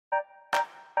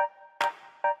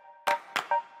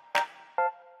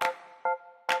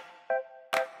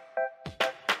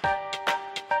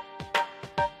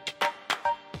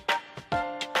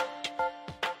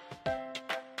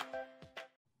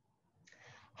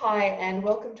Hi, and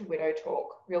welcome to Widow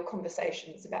Talk, real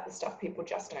conversations about the stuff people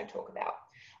just don't talk about.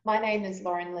 My name is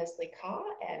Lauren Leslie Carr,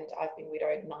 and I've been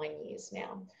widowed 9 years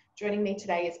now. Joining me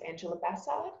today is Angela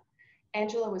Bassard.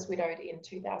 Angela was widowed in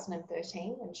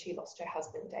 2013 when she lost her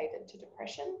husband David to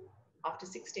depression after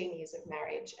 16 years of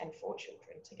marriage and 4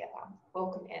 children together.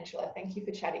 Welcome, Angela. Thank you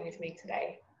for chatting with me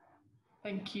today.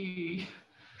 Thank you.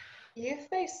 You've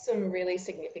faced some really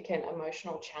significant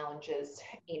emotional challenges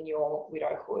in your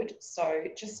widowhood. So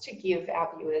just to give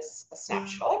our viewers a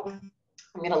snapshot, I'm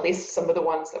going to list some of the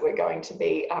ones that we're going to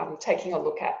be taking a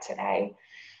look at today.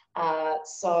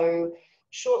 So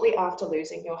shortly after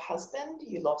losing your husband,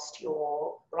 you lost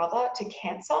your brother to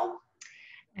cancer,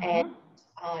 and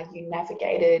you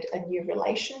navigated a new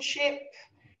relationship.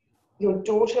 Your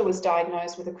daughter was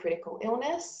diagnosed with a critical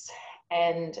illness,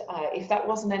 and if that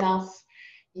wasn't enough,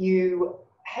 you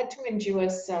had to endure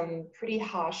some pretty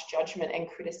harsh judgment and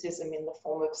criticism in the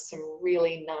form of some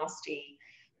really nasty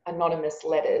anonymous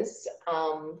letters.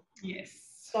 Yes.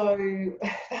 So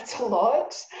that's a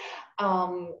lot.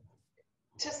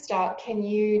 To start, can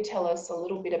you tell us a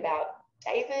little bit about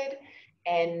David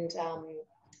and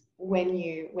when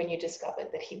you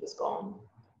discovered that he was gone?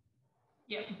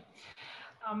 Yeah.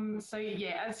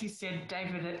 As you said,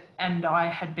 David and I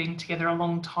had been together a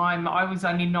long time. I was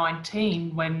only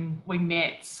 19 when we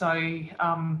met, so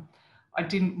I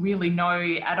didn't really know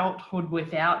adulthood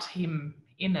without him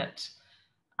in it.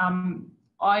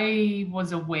 I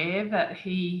was aware that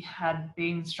he had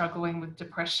been struggling with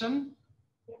depression.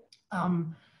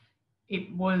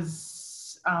 It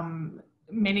was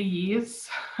many years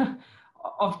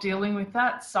of dealing with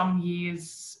that, some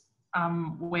years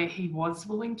where he was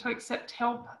willing to accept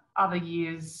help, other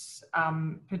years,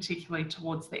 particularly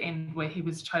towards the end, where he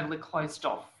was totally closed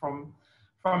off from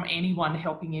anyone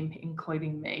helping him,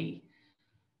 including me.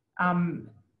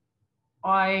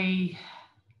 I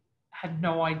had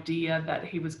no idea that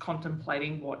he was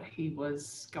contemplating what he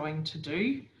was going to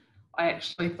do. I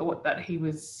actually thought that he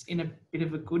was in a bit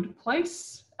of a good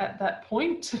place at that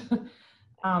point.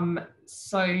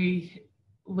 So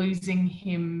losing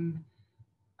him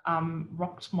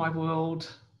rocked my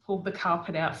world, pulled the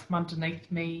carpet out from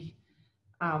underneath me.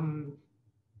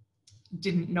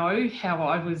 Didn't know how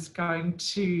I was going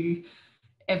to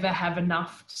ever have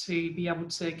enough to be able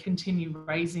to continue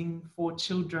raising 4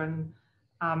 children,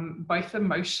 both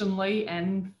emotionally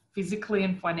and physically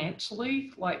and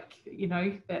financially.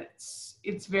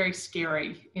 It's very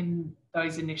scary in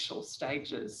those initial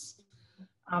stages.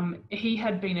 He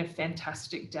had been a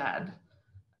fantastic dad.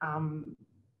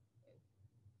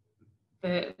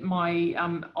 My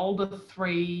older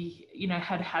 3,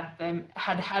 had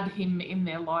him in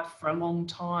their life for a long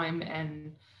time,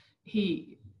 and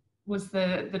he was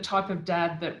the type of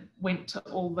dad that went to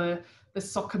all the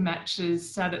soccer matches,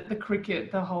 sat at the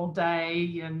cricket the whole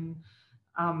day, and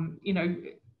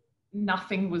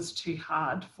nothing was too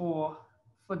hard for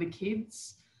the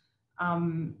kids.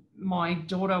 My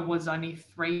daughter was only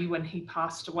 3 when he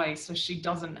passed away, so she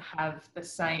didn't have the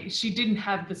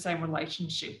same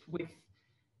relationship with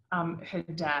her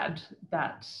dad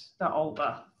that the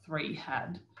older 3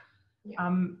 had.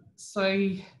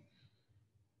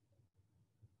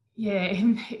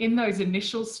 In those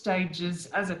initial stages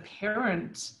as a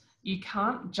parent, you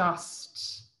can't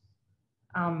just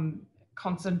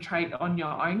concentrate on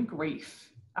your own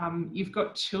grief. You've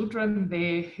got children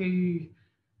there who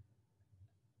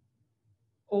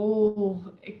all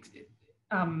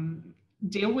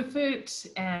deal with it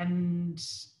and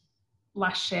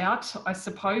lash out, I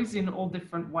suppose, in all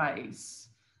different ways.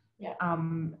 Yeah.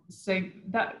 So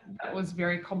that was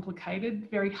very complicated,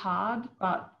 very hard,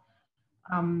 but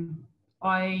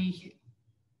I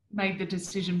made the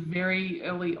decision very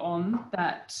early on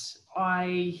that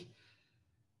I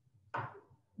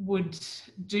would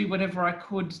do whatever I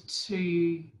could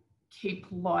to keep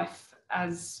life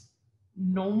as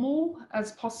normal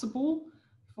as possible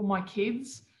for my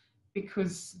kids,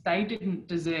 because they didn't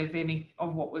deserve any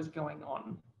of what was going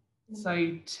on.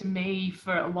 So to me,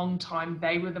 for a long time,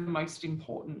 they were the most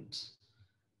important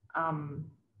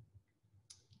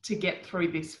to get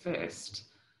through this first.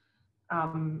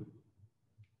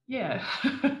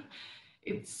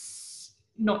 It's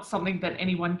not something that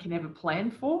anyone can ever plan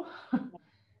for.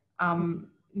 No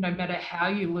matter how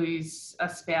you lose a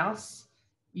spouse,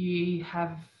 you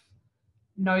have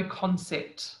no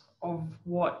concept of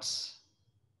what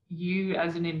you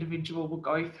as an individual will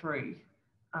go through,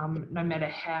 no matter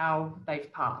how they've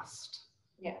passed.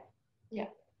 Yeah.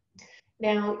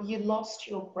 Now, you lost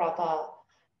your brother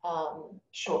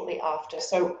shortly after.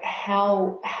 So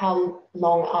how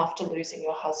long after losing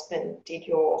your husband did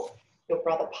your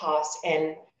brother pass?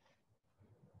 And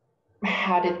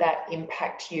how did that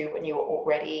impact you when you were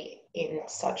already in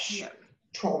such Yeah.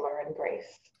 trauma and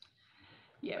grief?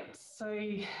 Yeah,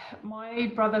 so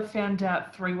my brother found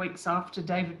out 3 weeks after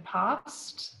David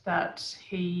passed that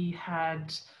he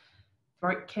had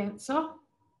throat cancer.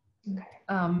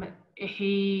 Okay.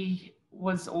 He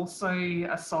was also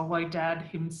a solo dad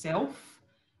himself,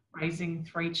 raising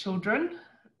 3 children.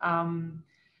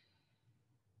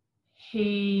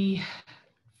 He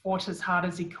fought as hard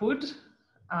as he could,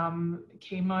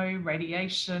 chemo,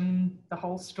 radiation, the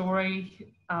whole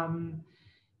story.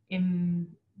 In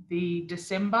the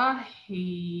December,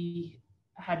 he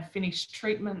had finished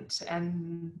treatment,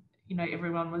 and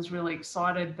everyone was really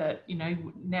excited that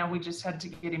now we just had to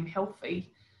get him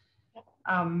healthy.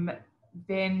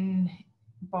 Then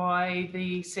by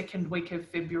the second week of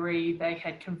February, they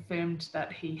had confirmed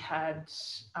that he had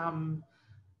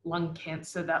lung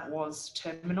cancer that was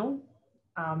terminal,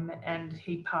 and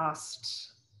he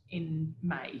passed in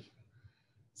May.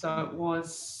 So it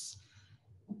was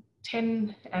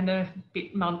 10 and a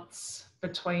bit months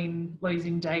between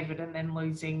losing David and then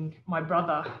losing my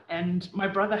brother. And my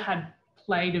brother had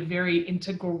played a very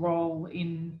integral role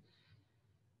in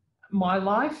my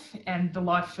life and the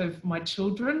life of my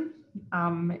children.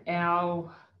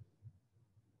 Our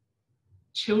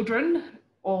children,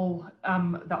 all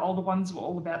the older ones were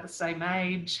all about the same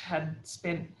age, had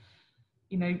spent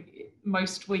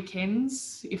most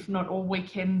weekends, if not all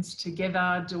weekends,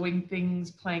 together, doing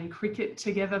things, playing cricket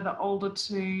together, the older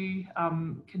two,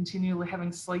 continually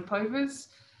having sleepovers.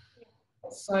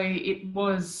 So it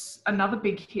was another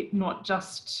big hit, not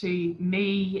just to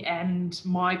me and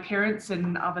my parents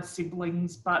and other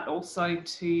siblings, but also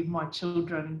to my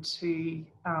children to,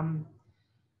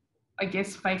 I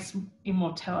guess, face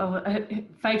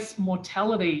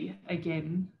mortality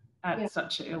again at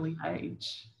such an early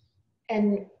age.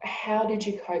 And how did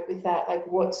you cope with that? Like,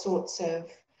 what sorts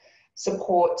of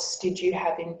supports did you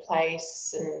have in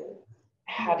place, and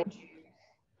how did you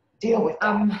deal with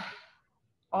that?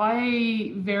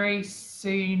 I very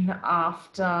soon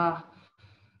after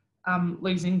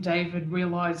losing David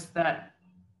realised that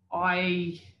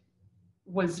I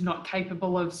was not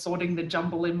capable of sorting the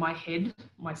jumble in my head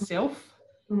myself.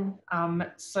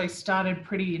 So started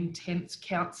pretty intense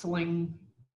counselling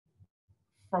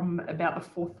from about the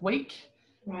 4th week.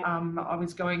 Right. I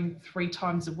was going 3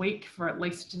 times a week for at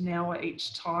least an hour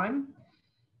each time.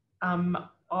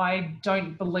 I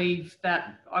don't believe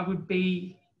that I would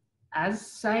be as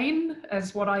sane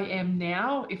as what I am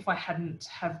now if I hadn't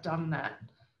have done that.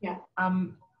 Yeah.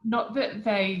 Not that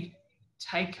they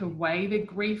take away the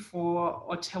grief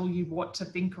or tell you what to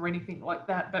think or anything like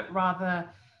that, but rather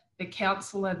the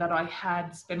counsellor that I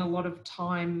had spent a lot of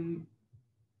time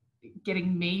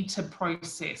getting me to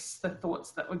process the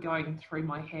thoughts that were going through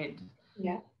my head.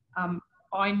 Yeah.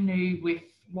 I knew with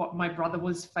what my brother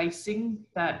was facing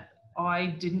that I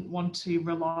didn't want to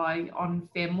rely on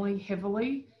family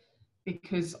heavily,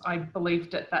 because I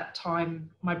believed at that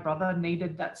time my brother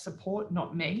needed that support,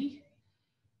 not me.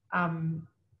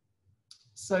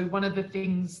 So one of the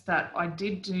things that I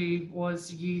did do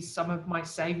was use some of my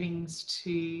savings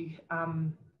to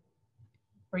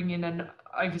bring in an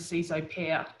overseas au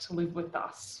pair to live with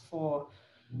us for,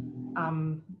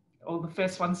 the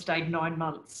first one stayed 9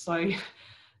 months. So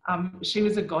she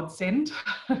was a godsend.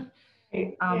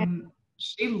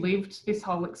 She lived this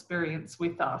whole experience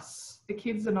with us. The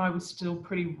kids and I were still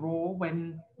pretty raw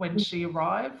when she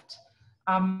arrived.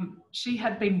 She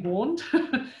had been warned.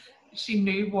 She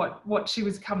knew what she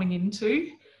was coming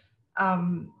into,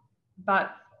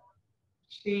 but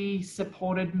she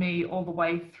supported me all the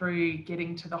way through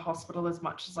getting to the hospital as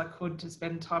much as I could to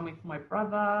spend time with my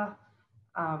brother.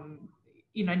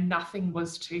 Nothing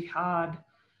was too hard.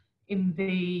 In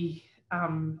the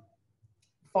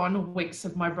final weeks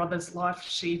of my brother's life,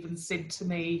 she even said to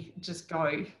me, just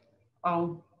go,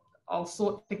 I'll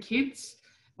sort the kids.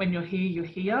 When you're here, you're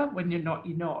here. When you're not,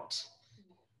 you're not.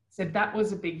 So that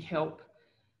was a big help.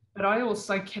 But I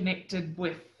also connected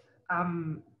with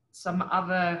some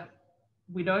other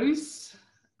widows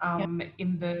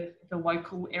in the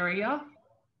local area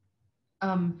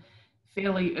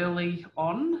fairly early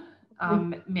on.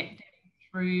 Met them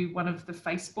through one of the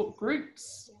Facebook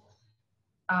groups,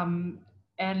 and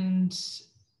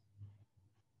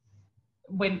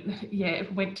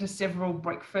went to several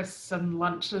breakfasts and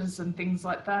lunches and things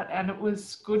like that, and it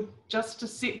was good just to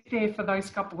sit there for those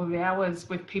couple of hours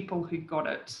with people who got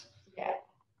it.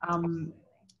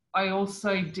 I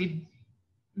also did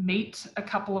meet a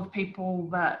couple of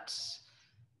people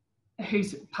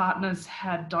whose partners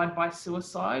had died by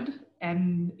suicide,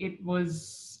 and it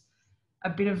was a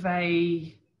bit of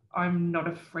a I'm not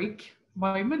a freak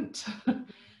moment.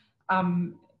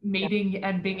 Meeting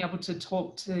and being able to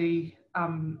talk to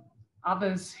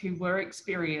others who were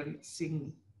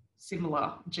experiencing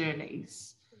similar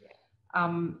journeys.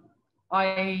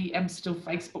 I am still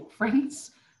Facebook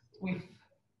friends with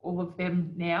all of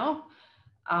them now.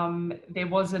 There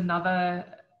was another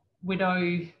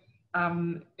widow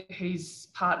whose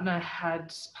partner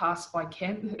had passed by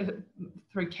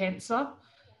through cancer,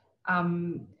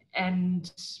 and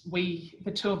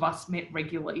the two of us met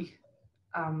regularly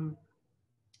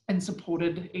and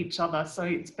supported each other. So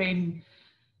it's been,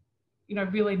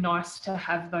 really nice to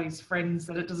have those friends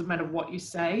that it doesn't matter what you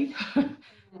say,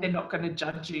 they're not going to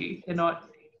judge you. They're not,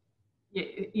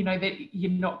 that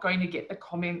you're not going to get the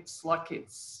comments like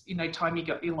it's, time you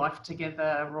got your life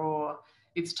together, or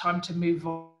it's time to move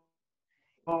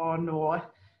on, or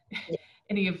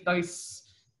any of those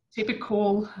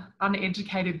typical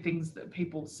uneducated things that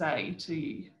people say to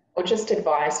you. Or just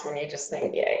advice when you just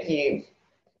think, you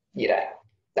don't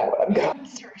know what I'm going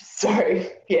through. So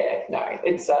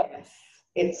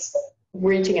it's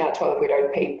reaching out to other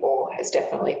widowed people has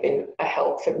definitely been a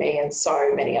help for me and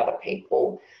so many other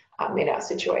people in our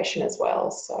situation as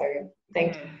well. So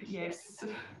thank you. Yes.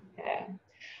 Yeah.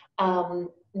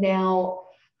 Now,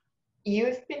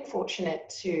 you've been fortunate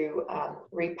to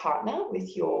re-partner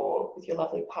with your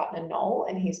lovely partner Noel,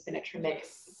 and he's been a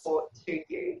tremendous support to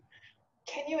you.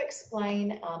 Can you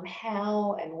explain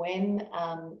how and when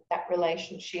that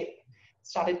relationship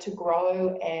started to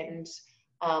grow, and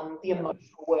the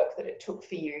emotional work that it took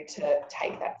for you to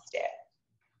take that step?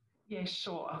 Yeah,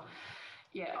 sure.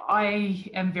 Yeah, I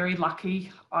am very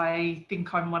lucky. I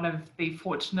think I'm one of the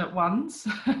fortunate ones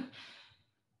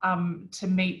to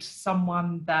meet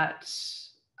someone that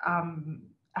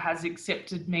has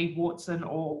accepted me, warts and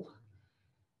all.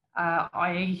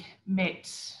 I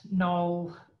met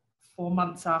Noel 4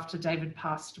 months after David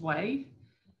passed away,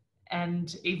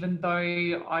 and even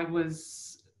though I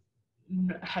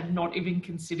had not even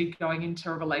considered going into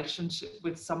a relationship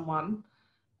with someone,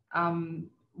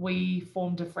 we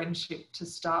formed a friendship to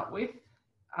start with,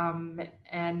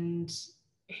 and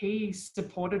he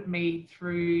supported me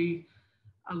through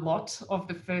a lot of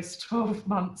the first 12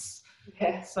 months.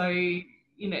 Yeah. So,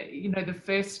 the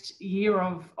first year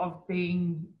of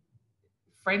being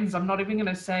friends, I'm not even going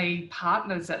to say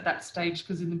partners at that stage,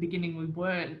 because in the beginning we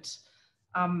weren't,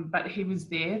 but he was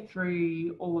there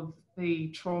through all of the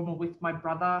trauma with my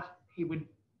brother. He would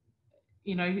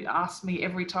ask me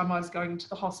every time I was going to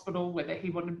the hospital whether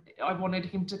I wanted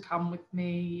him to come with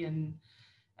me, and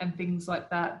things like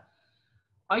that.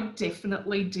 I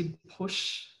definitely did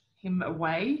push him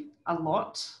away a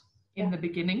lot in the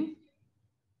beginning.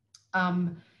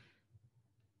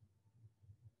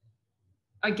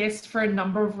 I guess for a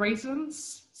number of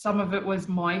reasons. Some of it was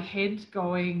my head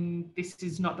going, this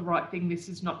is not the right thing, this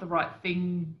is not the right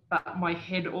thing, but my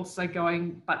head also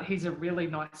going, but he's a really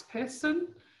nice person.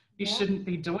 You shouldn't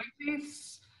be doing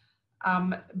this.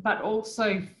 But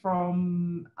also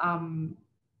from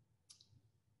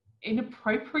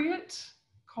inappropriate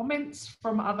comments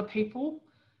from other people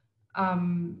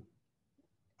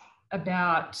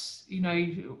about,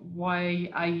 why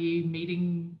are you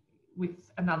meeting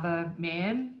with another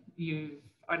man? You've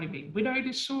only been widowed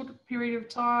a short period of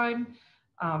time.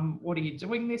 What are you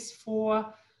doing this for?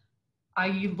 Are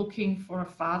you looking for a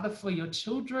father for your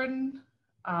children?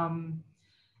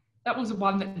 That was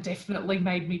one that definitely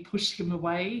made me push him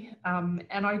away. And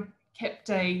I kept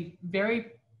a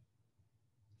very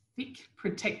thick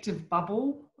protective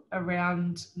bubble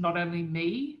around not only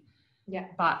me,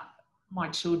 but my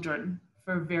children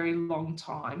for a very long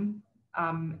time,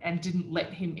 and didn't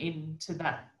let him into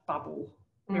that bubble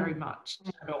very much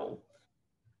at all.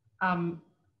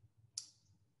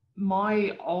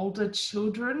 My older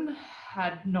children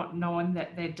had not known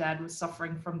that their dad was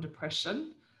suffering from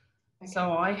depression. Okay.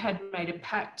 So I had made a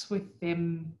pact with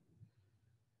them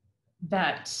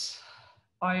that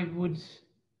I would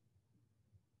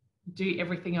do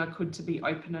everything I could to be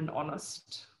open and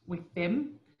honest with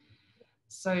them.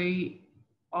 So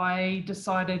I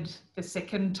decided the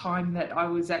second time that I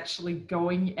was actually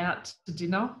going out to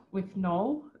dinner with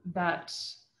Noel that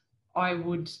I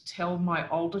would tell my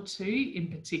older two in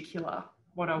particular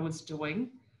what I was doing,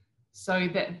 so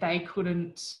that they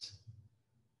couldn't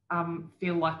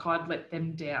feel like I'd let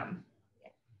them down.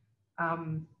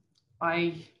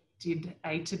 I did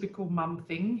a typical mum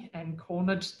thing and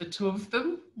cornered the two of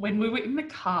them when we were in the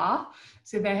car,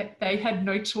 so they had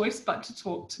no choice but to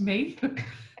talk to me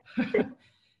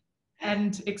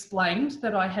and explained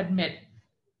that I had met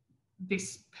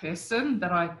this person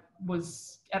that I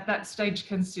was at that stage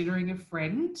considering a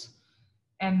friend,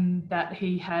 and that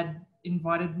he had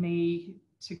invited me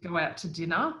to go out to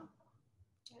dinner,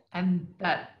 and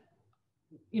that,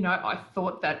 you know, I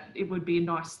thought that it would be a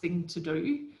nice thing to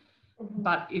do.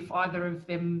 But if either of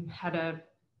them had a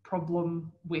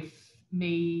problem with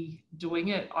me doing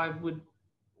it, I would,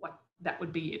 like, that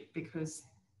would be it, because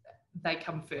they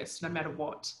come first no matter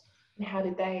what. And how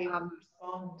did they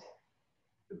respond?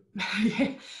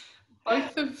 Yeah,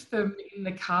 both of them in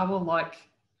the car were like,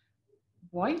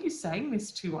 why are you saying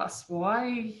this to us?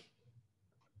 Why,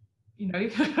 you know,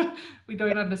 we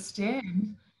don't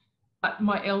understand. But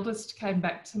my eldest came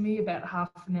back to me about half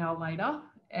an hour later,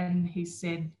 and he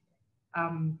said,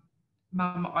 Mum,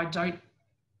 I don't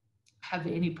have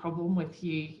any problem with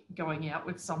you going out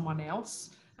with someone else.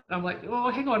 And I'm like, oh,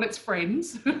 hang on, it's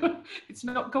friends. It's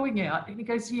not going out. And he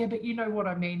goes, yeah, but you know what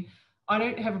I mean. I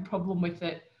don't have a problem with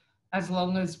it as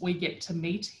long as we get to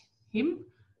meet him.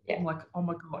 Yeah. I'm like, oh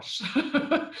my gosh.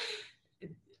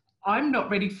 I'm not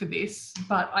ready for this,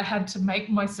 but I had to make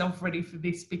myself ready for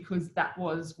this, because that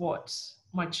was what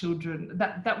my children,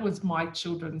 that was my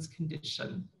children's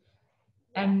condition.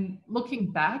 And looking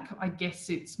back, I guess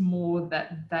it's more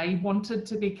that they wanted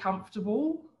to be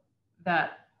comfortable,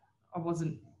 that I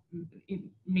wasn't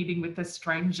meeting with a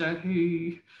stranger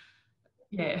who,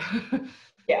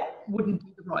 wouldn't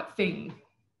do the right thing.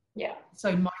 Yeah.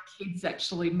 So my kids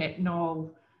actually met Noel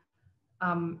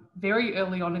very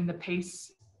early on in the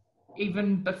piece,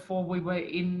 even before we were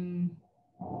in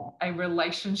a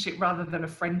relationship rather than a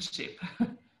friendship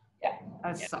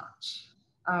as such.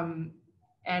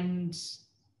 And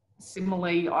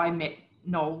similarly, I met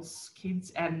Noel's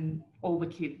kids, and all the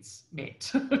kids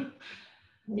met.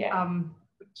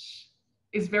 Which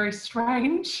is very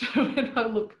strange when I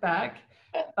look back,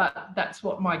 but that's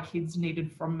what my kids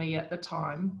needed from me at the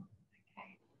time.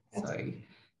 Okay.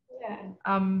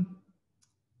 So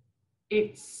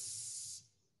it's,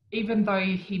 even though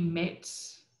he met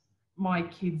my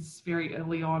kids very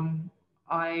early on,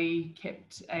 I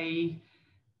kept a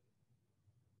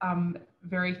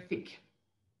very thick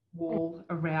wall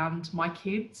around my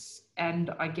kids, and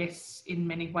I guess in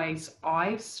many ways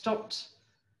I stopped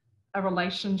a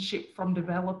relationship from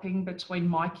developing between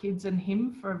my kids and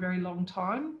him for a very long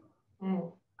time.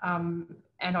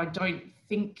 And I don't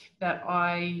think that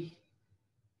I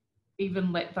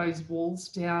even let those walls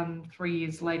down 3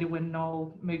 years later when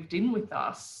Noel moved in with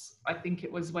us. I think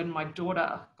it was when my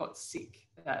daughter got sick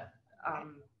that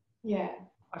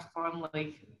I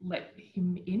finally let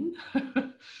him in.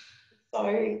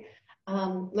 So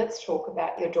let's talk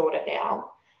about your daughter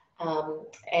now,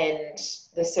 and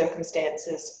the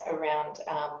circumstances around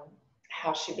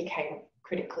how she became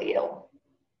critically ill.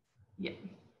 Yeah.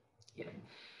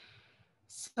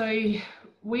 So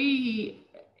we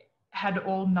had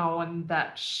all known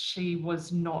that she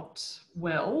was not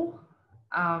well.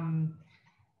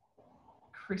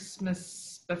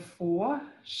 Christmas before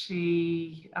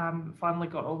she finally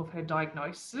got all of her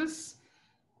diagnosis,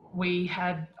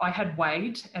 I had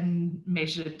weighed and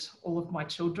measured all of my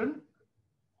children.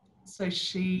 So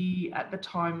she at the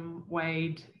time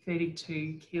weighed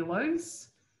 32 kilos.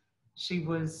 She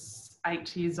was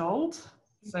 8 years old,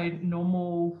 so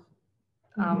normal,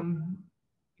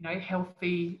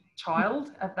 healthy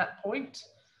child at that point.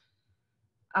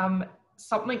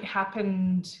 Something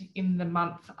happened in the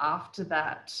month after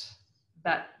that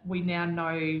we now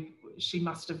know she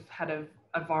must have had a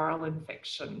viral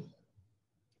infection.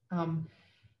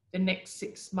 The next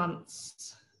 6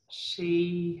 months,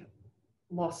 she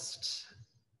lost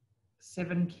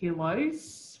 7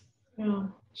 kilos. Yeah.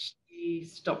 She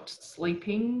stopped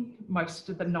sleeping. Most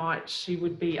of the night she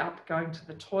would be up going to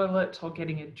the toilet or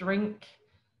getting a drink.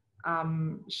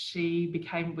 She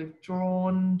became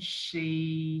withdrawn.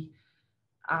 She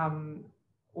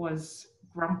was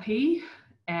grumpy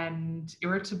and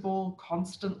irritable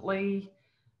constantly,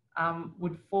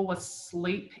 would fall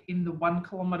asleep in the 1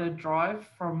 kilometre drive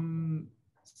from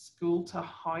school to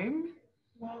home.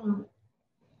 Wow.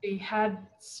 She had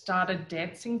started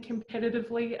dancing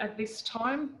competitively at this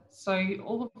time. So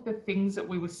all of the things that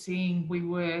we were seeing, we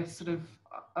were sort of,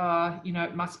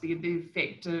 it must be the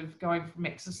effect of going from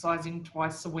exercising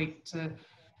twice a week to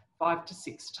 5 to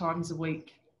 6 times a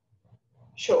week.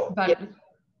 Sure. But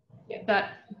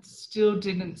that still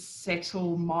didn't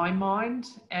settle my mind.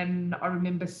 And I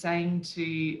remember saying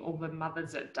to all the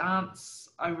mothers at dance,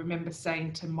 I remember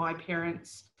saying to my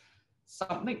parents,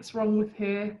 something's wrong with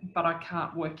her, but I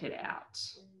can't work it out.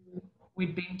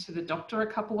 We'd been to the doctor a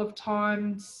couple of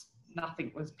times,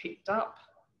 nothing was picked up.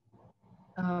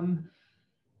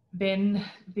 Then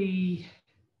the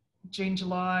June,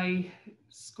 July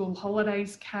school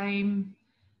holidays came.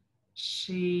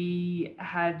 She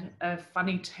had a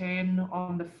funny turn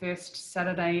on the first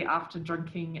Saturday after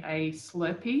drinking a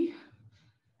Slurpee.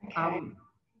 Okay.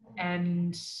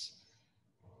 And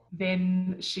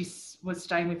then she was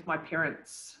staying with my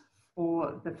parents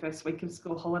for the first week of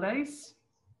school holidays.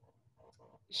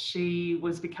 She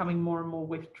was becoming more and more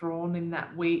withdrawn in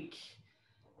that week.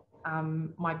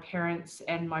 My parents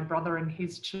and my brother and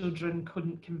his children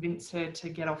couldn't convince her to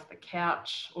get off the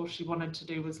couch. All she wanted to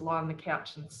do was lie on the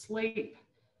couch and sleep.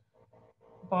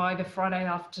 By the Friday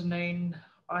afternoon,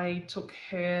 I took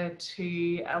her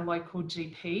to a local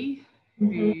GP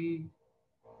who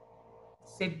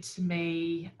said to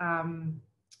me,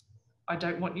 I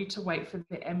don't want you to wait for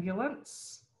the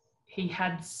ambulance. He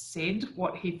had said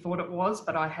what he thought it was,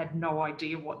 but I had no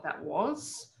idea what that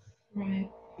was. Right.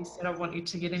 He said, I want you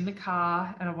to get in the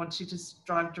car and I want you to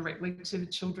drive directly to the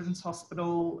children's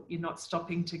hospital. You're not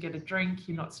stopping to get a drink.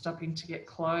 You're not stopping to get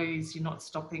clothes. You're not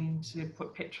stopping to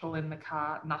put petrol in the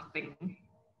car, nothing.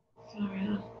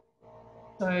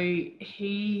 So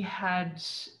he had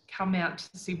come out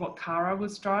to see what car I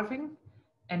was driving,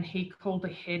 and he called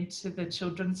ahead to the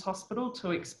children's hospital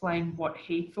to explain what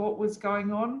he thought was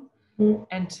going on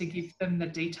and to give them the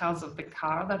details of the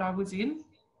car that I was in.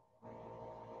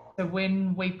 So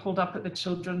when we pulled up at the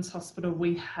children's hospital,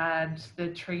 we had the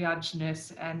triage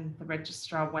nurse and the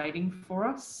registrar waiting for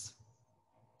us.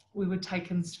 We were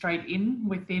taken straight in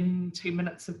within 2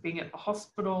 minutes of being at the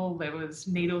hospital. There was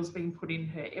needles being put in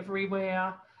her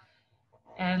everywhere.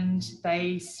 And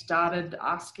they started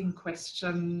asking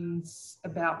questions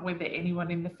about whether anyone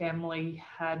in the family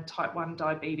had type 1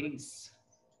 diabetes.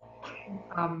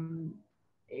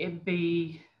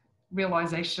 The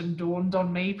realization dawned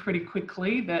on me pretty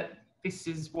quickly that this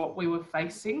is what we were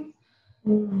facing.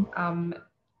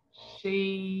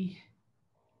 She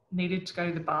needed to go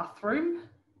to the bathroom,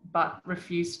 but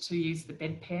refused to use the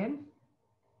bedpan.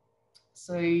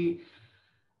 So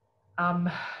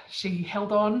she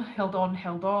held on,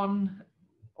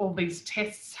 all these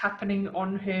tests happening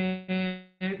on her,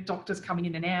 doctors coming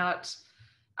in and out.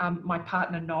 My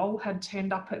partner Noel had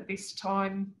turned up at this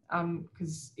time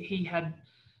because he had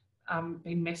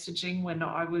been messaging when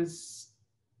I was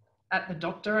at the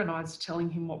doctor and I was telling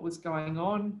him what was going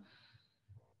on.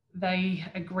 They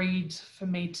agreed for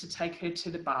me to take her to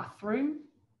the bathroom.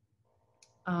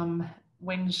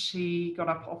 When she got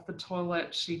up off the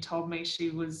toilet, she told me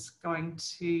she was going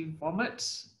to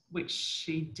vomit, which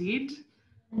she did.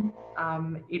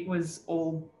 It was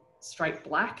all straight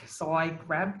black, so I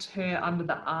grabbed her under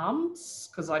the arms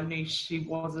because I knew she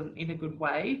wasn't in a good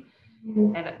way.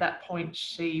 And at that point,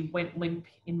 she went limp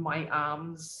in my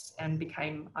arms and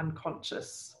became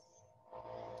unconscious.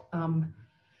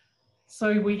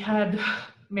 So we had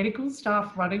medical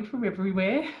staff running from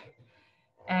everywhere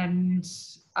and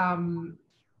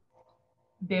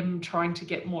them trying to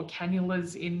get more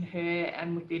cannulas in her,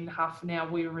 and within half an hour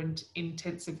we were in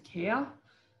intensive care.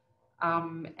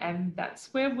 And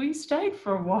that's where we stayed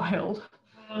for a while.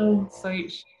 So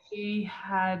she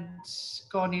had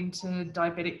gone into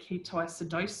diabetic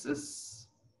ketoacidosis.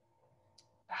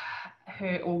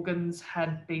 Her organs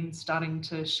had been starting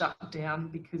to shut down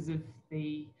because of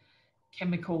the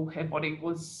chemical her body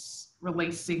was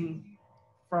releasing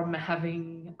from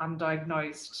having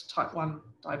undiagnosed type 1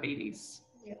 diabetes.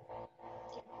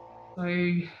 So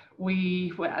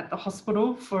we were at the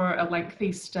hospital for a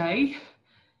lengthy stay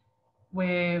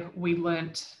where we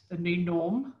learnt the new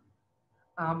norm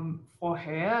for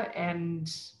her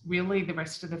and really the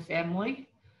rest of the family.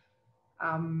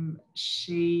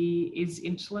 She is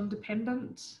insulin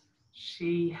dependent.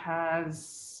 She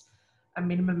has a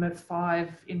minimum of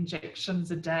 5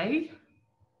 injections a day,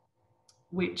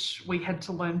 which we had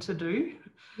to learn to do.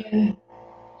 Yeah.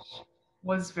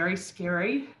 Was very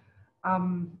scary.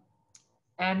 And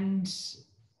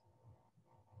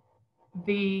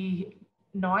the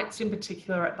nights in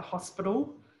particular at the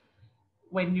hospital,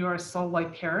 when you're a solo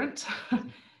parent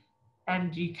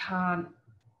and you can't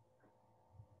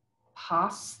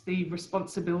pass the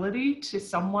responsibility to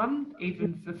someone,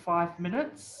 even for 5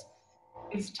 minutes,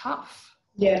 is tough.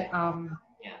 Yeah.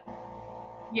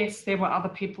 Yes, there were other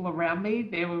people around me.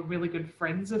 There were really good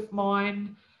friends of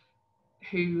mine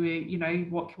who, you know,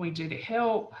 what can we do to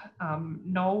help?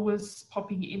 Noel was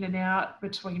popping in and out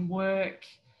between work,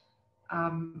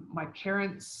 my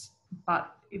parents,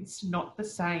 but it's not the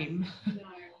same.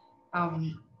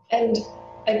 No. And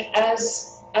like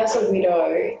as a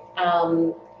widow,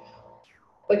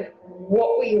 like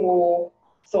what were your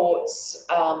thoughts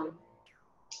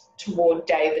toward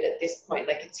David at this point?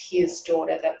 Like it's his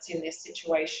daughter that's in this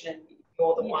situation and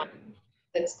you're the one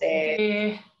that's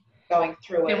there going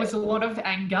through it. There was a lot of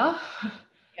anger.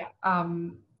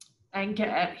 Anger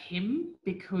at him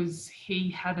because he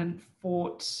hadn't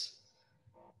fought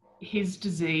his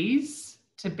disease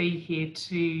to be here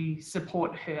to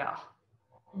support her.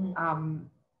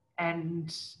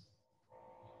 And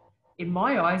in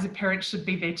my eyes, a parent should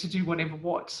be there to do whatever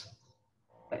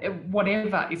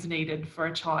is needed for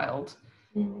a child.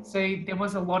 So there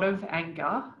was a lot of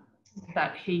anger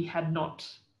that he had not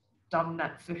done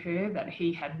that for her, that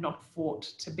he had not fought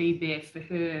to be there for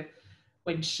her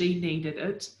when she needed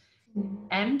it,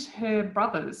 and her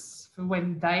brothers for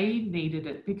when they needed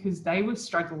it, because they were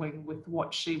struggling with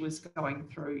what she was going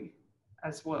through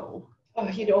as well. Oh,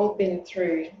 you'd all been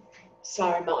through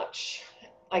so much,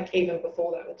 like even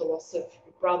before that with the loss of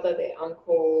your brother, their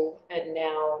uncle, and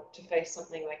now to face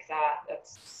something like that,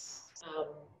 that's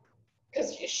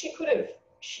because you could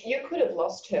have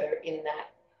lost her in that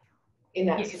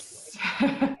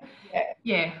situation.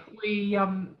 Yeah,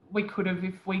 we could have,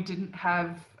 if we didn't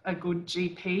have a good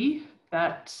GP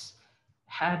that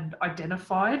had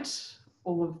identified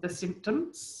all of the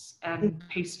symptoms and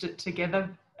pieced it together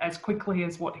as quickly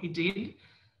as what he did.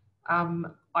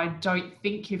 I don't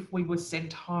think if we were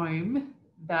sent home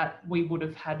that we would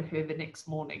have had her the next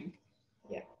morning.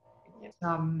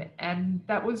 And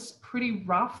that was pretty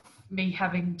rough, me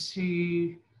having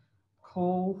to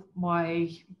call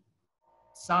my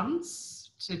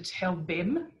sons to tell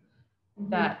them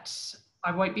that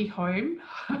I won't be home.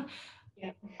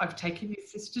 I've taken your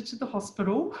sister to the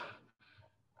hospital.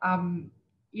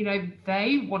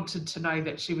 They wanted to know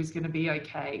that she was going to be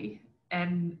okay.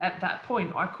 And at that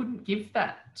point, I couldn't give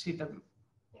that to them.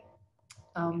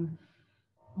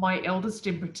 My eldest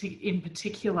in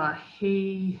particular,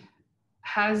 he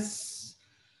has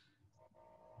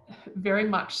very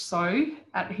much so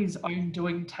at his own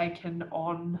doing taken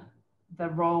on the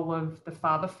role of the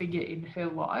father figure in her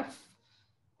life,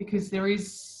 because there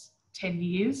is 10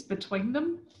 years between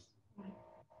them.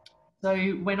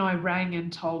 So when I rang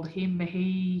and told him,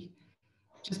 he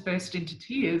just burst into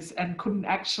tears and couldn't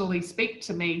actually speak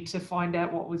to me to find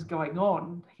out what was going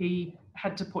on. He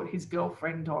had to put his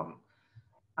girlfriend on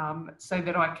so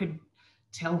that I could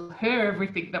tell her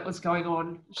everything that was going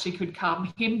on. She could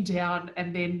calm him down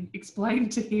and then explain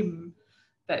to him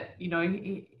that,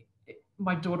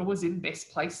 my daughter was in the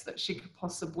best place that she could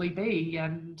possibly be,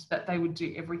 and that they would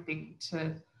do everything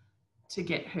to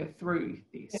get her through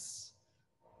this.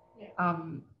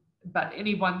 But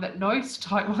anyone that knows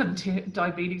type 1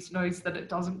 diabetes knows that it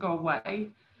doesn't go away.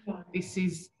 This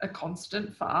is a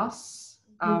constant farce.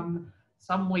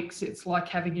 Some weeks it's like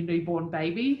having a newborn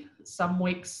baby. Some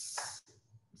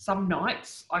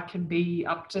nights I can be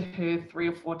up to her 3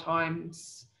 or 4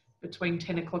 times between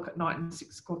 10 o'clock at night and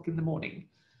 6 o'clock in the morning.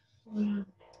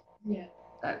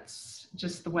 That's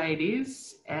just the way it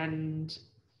is. And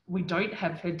we don't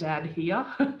have her dad here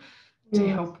to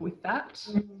help with that.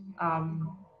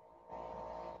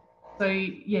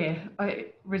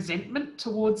 Resentment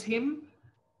towards him,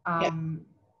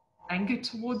 anger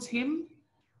towards him,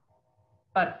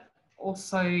 but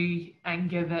also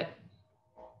anger that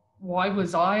why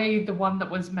was I the one that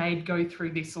was made go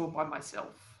through this all by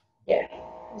myself?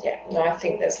 No, I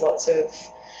think there's lots of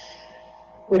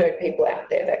widowed people out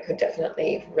there that could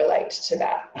definitely relate to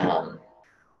that.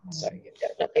 So you're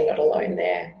definitely not alone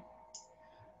there.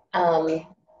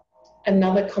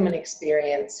 Another common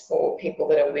experience for people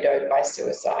that are widowed by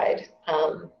suicide,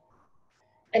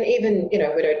 and even,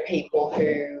 widowed people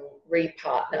who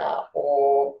repartner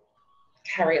or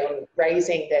carry on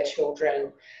raising their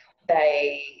children,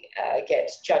 they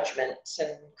get judgment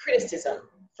and criticism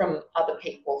from other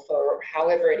people for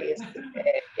however it is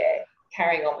that they're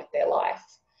carrying on with their life.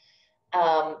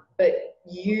 But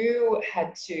you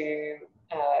had to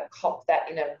cop that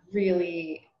in a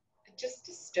really just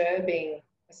disturbing,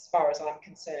 as far as I'm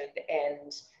concerned,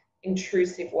 and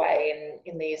intrusive way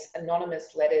in these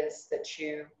anonymous letters that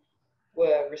you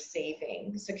were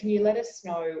receiving. So can you let us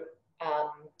know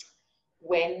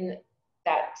when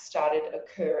that started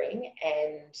occurring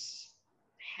and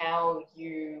how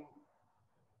you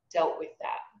dealt with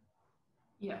that?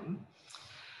 Yeah.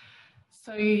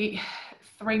 So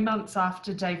 3 months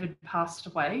after David passed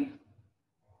away,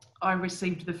 I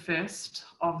received the first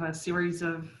of a series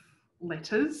of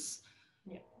letters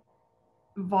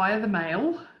via the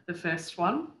mail, the first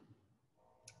one,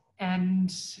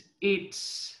 and it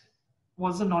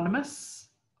was anonymous.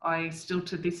 I still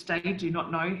to this day do not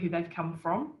know who they've come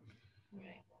from,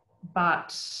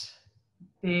 but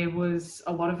there was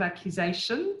a lot of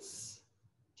accusations.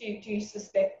 Do you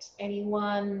suspect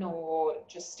anyone, or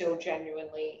just still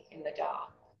genuinely in the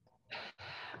dark?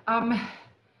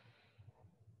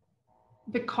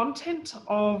 The content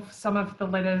of some of the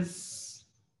letters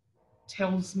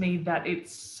tells me that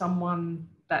it's someone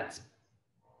that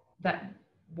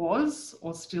was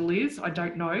or still is, I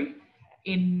don't know,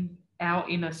 in our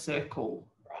inner circle.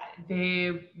 Right.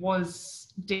 There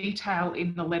was detail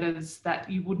in the letters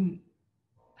that you wouldn't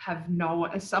have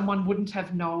known, someone wouldn't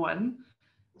have known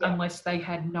unless they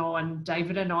had known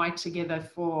David and I together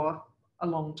for a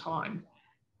long time.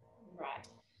 Right.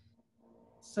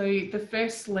 So the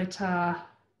first letter,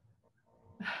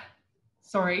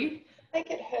 sorry.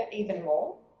 Make it hurt even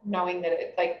more, knowing that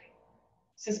it, like,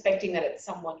 suspecting that it's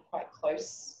someone quite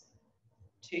close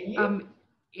to you.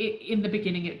 In the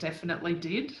beginning, it definitely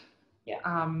did. Yeah.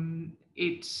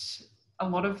 A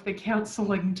lot of the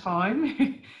counselling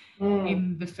time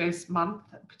in the first month,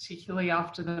 particularly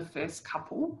after the first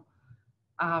couple,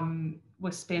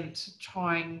 was spent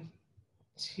trying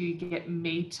to get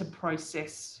me to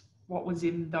process what was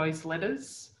in those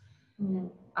letters.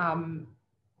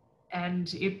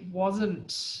 And it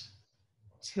wasn't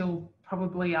till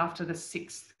probably after the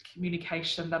 6th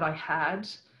communication that I had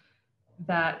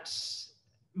that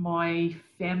my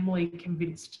family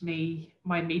convinced me,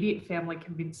 my immediate family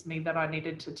convinced me that I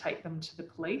needed to take them to the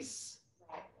police.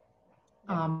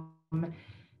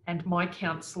 And my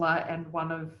counsellor and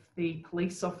one of the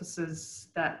police officers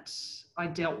that I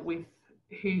dealt with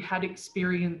who had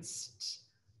experienced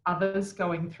others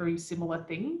going through similar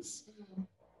things,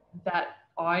 that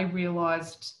I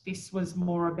realised this was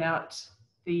more about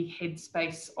the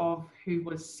headspace of who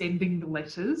was sending the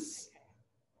letters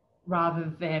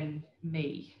rather than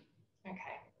me.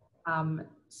 Okay.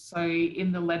 So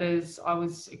in the letters, I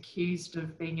was accused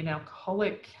of being an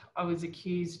alcoholic. I was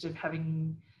accused of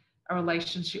having a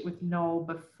relationship with Noel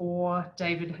before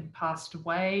David had passed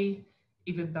away,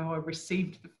 even though I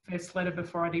received the first letter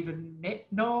before I'd even met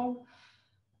Noel.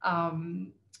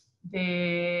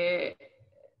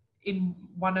 In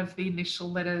one of the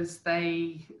initial letters,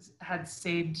 they had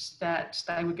said that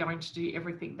they were going to do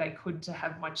everything they could to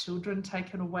have my children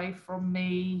taken away from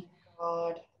me.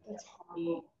 God, that's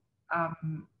horrible.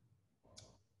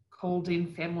 Called in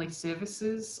family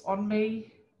services on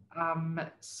me.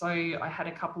 So I had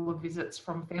a couple of visits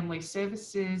from family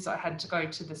services. I had to go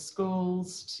to the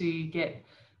schools to get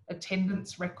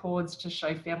attendance records to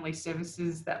show family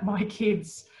services that my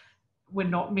kids were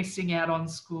not missing out on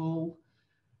school.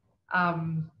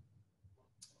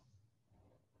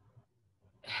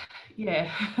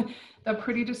 Yeah, they're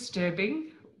pretty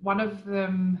disturbing. One of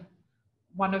the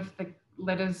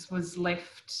letters was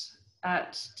left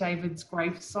at David's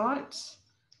gravesite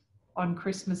on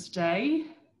Christmas Day.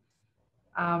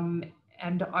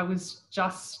 And I was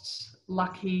just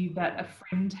lucky that a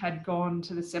friend had gone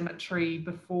to the cemetery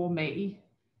before me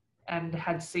and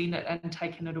had seen it and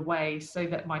taken it away so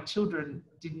that my children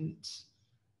didn't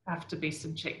have to be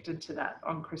subjected to that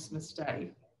on Christmas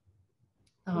Day.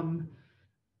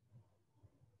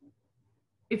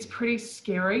 It's pretty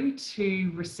scary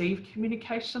to receive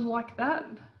communication like that.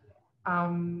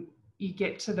 You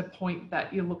get to the point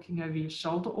that you're looking over your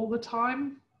shoulder all the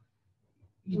time.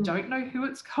 You don't know who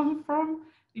it's come from.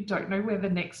 You don't know where the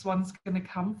next one's going to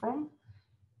come from.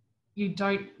 You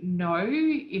don't know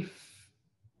if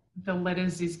the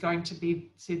letters is going to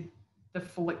be to the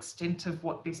full extent of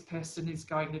what this person is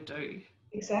going to do.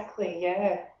 Exactly,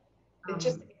 yeah. It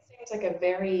seems like a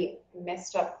very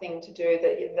messed up thing to do,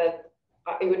 that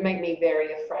it would make me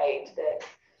very afraid that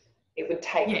it would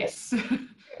take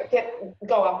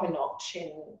go up a notch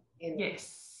in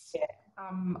yes. Yeah.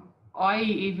 I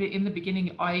even, in the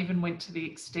beginning, I even went to the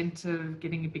extent of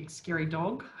getting a big scary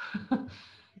dog,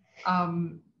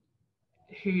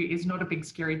 who is not a big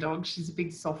scary dog. She's a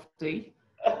big softie,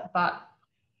 but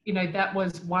you know, that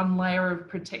was one layer of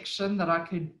protection that I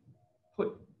could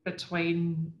put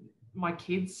between my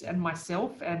kids and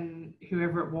myself and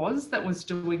whoever it was that was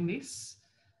doing this.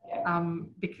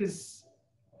 Because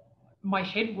my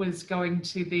head was going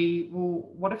to the,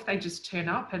 well, what if they just turn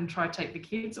up and try to take the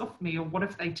kids off me? Or what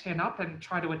if they turn up and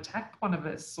try to attack one of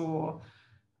us? Or,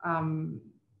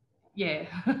 yeah.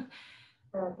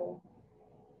 Horrible.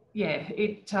 Yeah,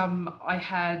 I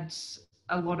had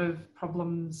a lot of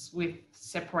problems with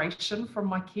separation from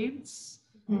my kids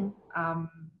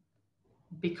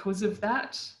because of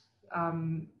that.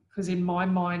 Because in my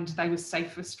mind, they were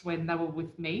safest when they were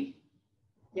with me.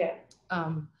 Yeah.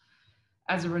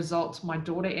 As a result, my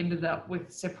daughter ended up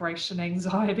with separation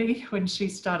anxiety when she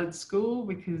started school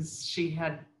because she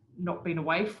had not been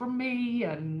away from me,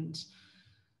 and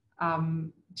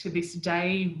to this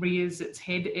day rears its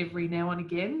head every now and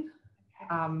again.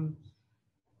 And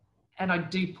I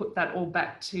do put that all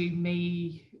back to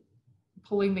me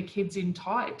pulling the kids in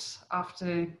tight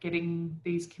after getting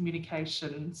these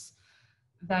communications.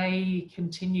 they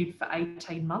continued for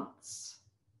 18 months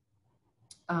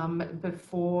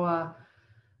before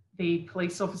the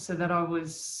police officer that I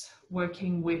was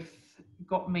working with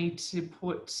got me to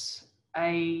put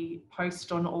a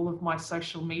post on all of my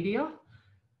social media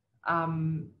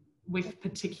with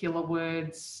particular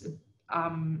words,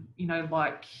 you know,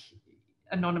 like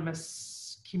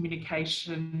anonymous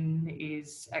communication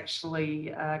is actually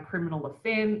a criminal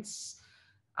offence,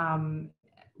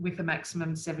 with a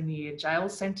maximum 7-year jail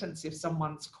sentence if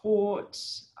someone's caught.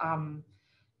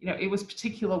 You know, it was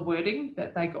particular wording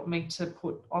that they got me to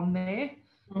put on there.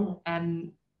 Mm.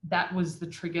 And that was the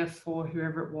trigger for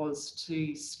whoever it was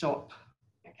to stop.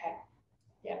 Okay.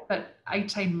 Yeah. But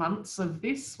 18 months of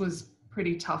this was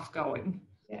pretty tough going.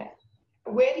 Yeah.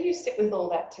 Where do you sit with all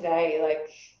that today?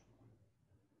 Like,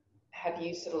 have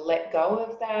you sort of let go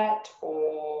of that,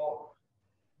 or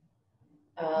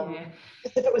Yeah.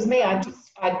 if it was me, I'd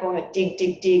want to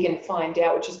dig and find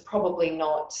out, which is probably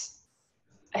not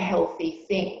a healthy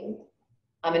thing.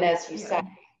 I mean, as you say,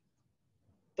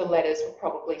 the letters were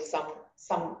probably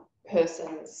some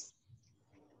person's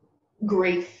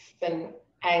grief and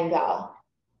anger.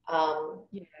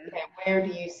 Yeah, where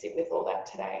do you sit with all that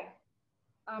today?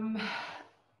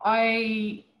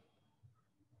 I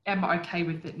am okay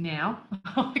with it now.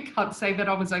 I can't say that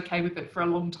I was okay with it for a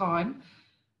long time.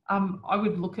 I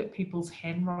would look at people's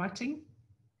handwriting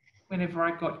whenever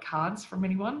I got cards from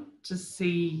anyone to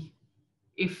see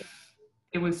if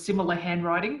there was similar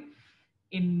handwriting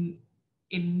in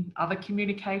other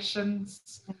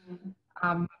communications.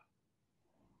 I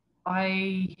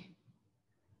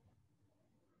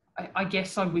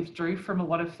guess I withdrew from a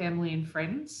lot of family and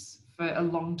friends for a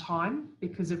long time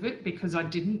because of it, because I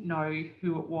didn't know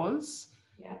who it was.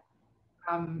 Yeah.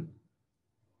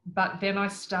 But then I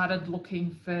started looking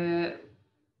for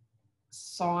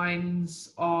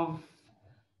signs of,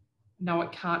 no,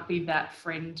 it can't be that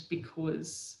friend,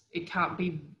 because it can't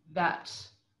be that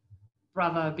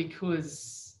brother,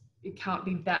 because it can't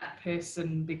be that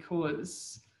person,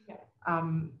 because. Yeah.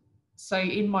 So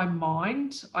in my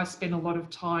mind, I spent a lot of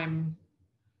time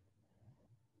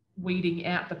weeding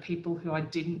out the people who I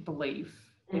didn't believe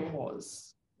it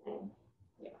was.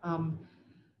 Yeah.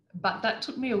 But that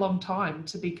took me a long time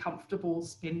to be comfortable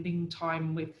spending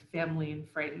time with family and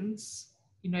friends.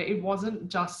 You know, it wasn't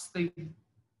just the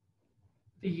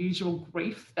usual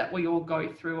grief that we all go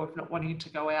through of not wanting to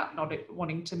go out, not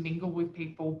wanting to mingle with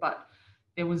people, but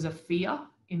there was a fear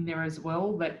in there as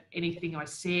well that anything I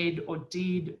said or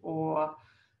did, or,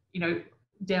 you know,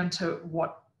 down to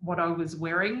what I was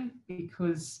wearing,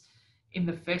 because in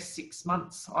the first 6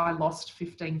 months I lost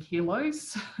 15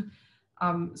 kilos.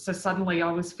 So suddenly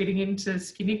I was fitting into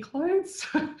skinny clothes,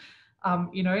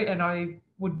 you know, and I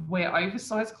would wear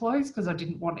oversized clothes because I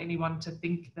didn't want anyone to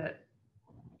think that,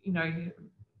 you know,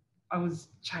 I was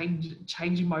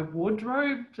changing my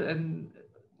wardrobe. And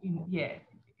yeah,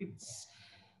 it's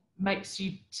makes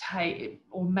you take,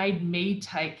 or made me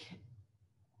take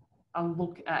a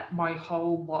look at my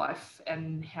whole life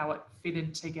and how it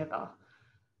fitted together.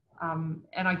 And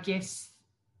I guess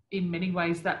in many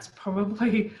ways that's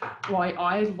probably why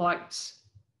I liked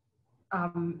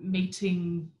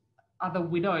meeting other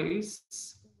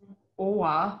widows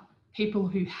or people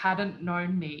who hadn't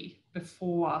known me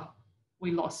before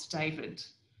we lost David,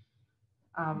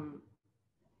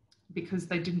 because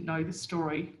they didn't know the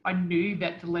story. I knew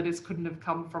that the letters couldn't have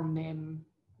come from them.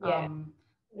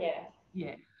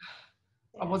 Yeah.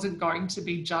 I wasn't going to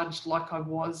be judged like I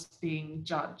was being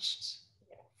judged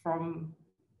from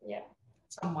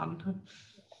someone.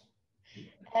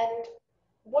 And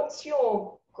what's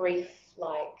your grief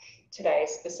like today,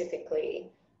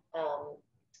 specifically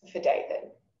for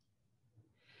David?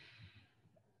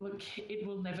 Look, it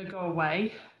will never go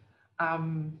away.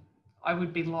 I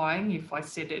would be lying if I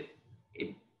said it,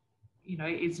 you know,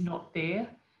 is not there.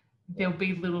 There'll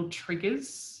be little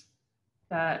triggers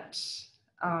that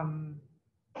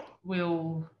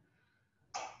will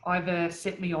either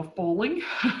set me off bawling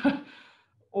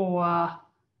or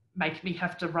make me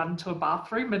have to run to a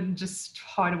bathroom and just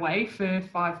hide away for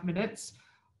 5 minutes,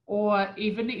 or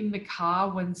even in the car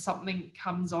when something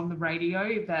comes on the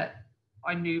radio that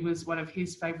I knew was one of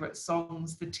his favourite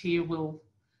songs, the tear will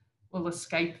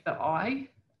escape the eye.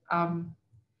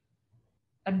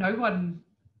 And no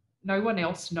one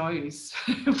else knows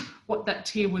what that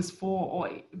tear was for, or,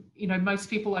 you know, most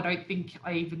people, I don't think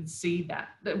I even see that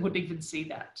would even see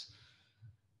that.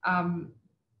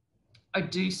 I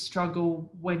do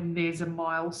struggle when there's a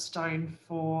milestone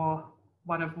for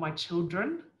one of my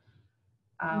children.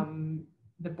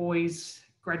 The boys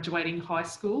graduating high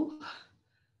school.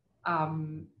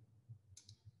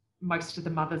 most of the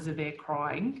mothers are there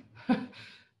crying,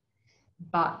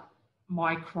 but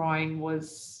my crying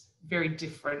was very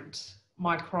different.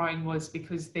 My crying was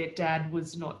because their dad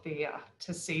was not there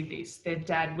to see this. Their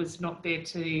dad was not there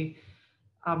to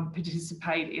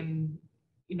participate in,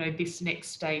 you know, this next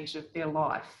stage of their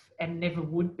life, and never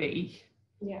would be.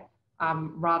 Yeah.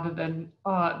 Rather than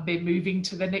they're moving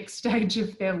to the next stage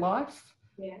of their life.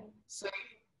 Yeah. So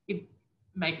it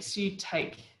makes you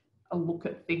take a look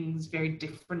at things very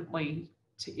differently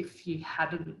to if you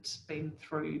hadn't been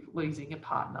through losing a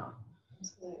partner.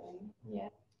 Absolutely. Yeah.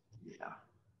 Yeah.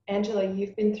 Angela,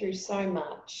 you've been through so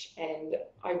much, and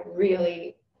I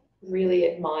really, really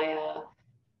admire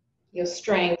your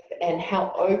strength and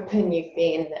how open you've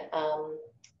been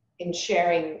in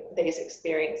sharing these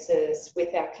experiences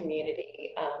with our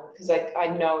community, because I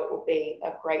know it will be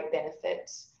a great benefit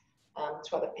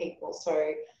to other people.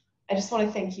 So I just want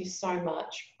to thank you so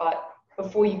much. But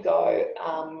before you go,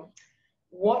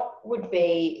 what would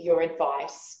be your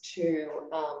advice to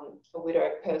a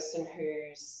widowed person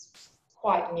who's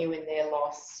quite new in their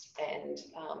loss and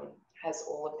has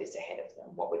all of this ahead of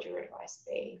them? What would your advice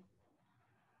be?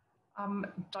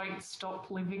 Don't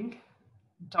stop living.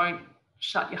 Don't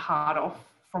shut your heart off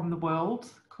from the world,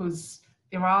 because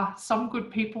there are some good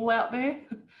people out there.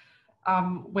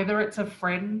 Whether it's a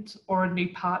friend or a new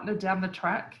partner down the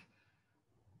track,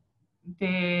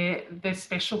 they're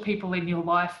special people in your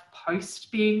life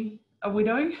post being a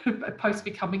widow, post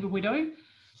becoming a widow,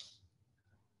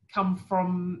 come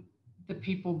from the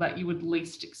people that you would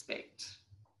least expect.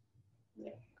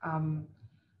 Yeah.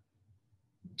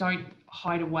 Don't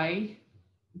hide away.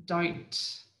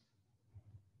 Don't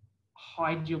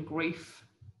hide your grief.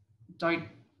 Don't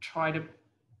try to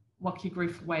lock your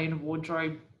grief away in a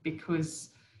wardrobe, because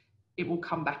it will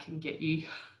come back and get you.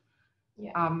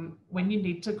 Yeah. When you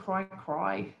need to cry,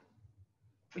 cry.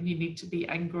 When you need to be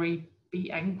angry,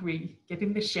 be angry. Get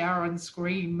in the shower and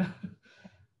scream.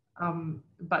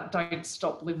 But don't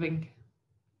stop living,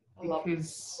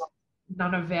 because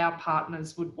none of our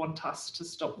partners would want us to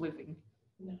stop living.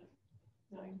 No,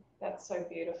 no, that's so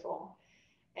beautiful.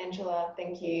 Angela,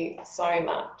 thank you so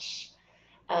much.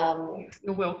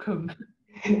 You're welcome.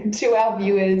 To our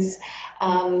viewers,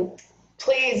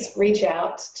 please reach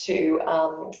out to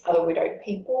other widowed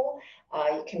people.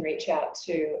 You can reach out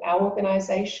to our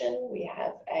organisation. We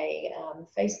have a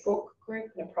Facebook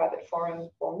group and a private forum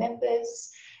for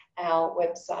members. Our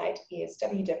website is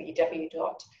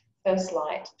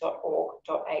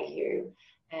www.firstlight.org.au,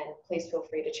 and please feel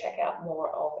free to check out more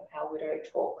of our Widow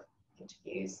Talk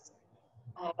interviews.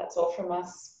 That's all from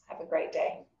us. Have a great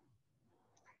day.